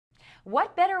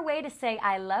What better way to say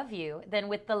I love you than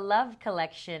with the Love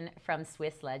Collection from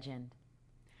Swiss Legend?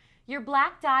 Your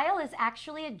black dial is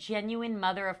actually a genuine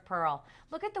mother of pearl.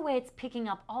 Look at the way it's picking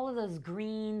up all of those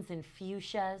greens and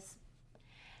fuchsias.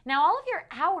 Now all of your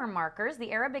hour markers,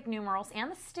 the Arabic numerals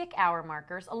and the stick hour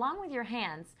markers, along with your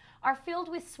hands, are filled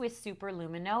with Swiss Super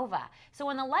Luminova. So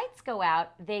when the lights go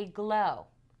out, they glow.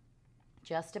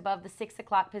 Just above the 6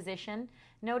 o'clock position,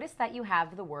 notice that you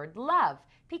have the word love,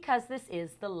 because this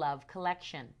is the Love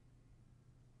Collection.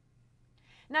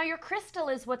 Now your crystal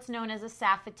is what's known as a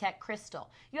Sapphitech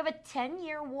crystal. You have a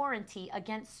 10-year warranty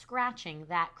against scratching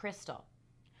that crystal.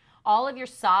 All of your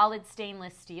solid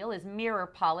stainless steel is mirror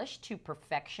polished to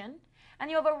perfection, and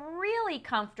you have a really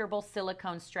comfortable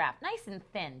silicone strap, nice and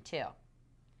thin too.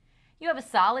 You have a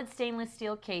solid stainless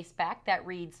steel case back that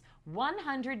reads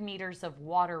 100 meters of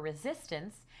water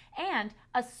resistance and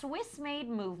a Swiss-made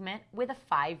movement with a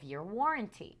 5-year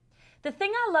warranty. The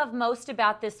thing I love most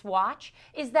about this watch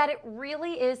is that it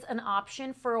really is an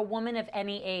option for a woman of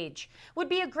any age. Would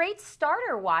be a great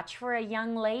starter watch for a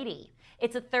young lady.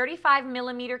 It's a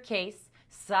 35mm case,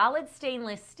 solid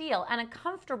stainless steel, and a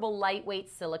comfortable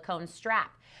lightweight silicone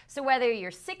strap. So whether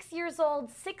you're 6 years old,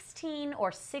 16,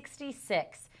 or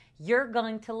 66, you're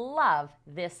going to love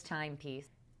this timepiece.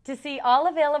 To see all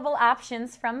available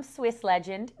options from Swiss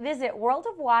Legend, visit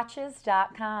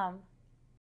WorldofWatches.com.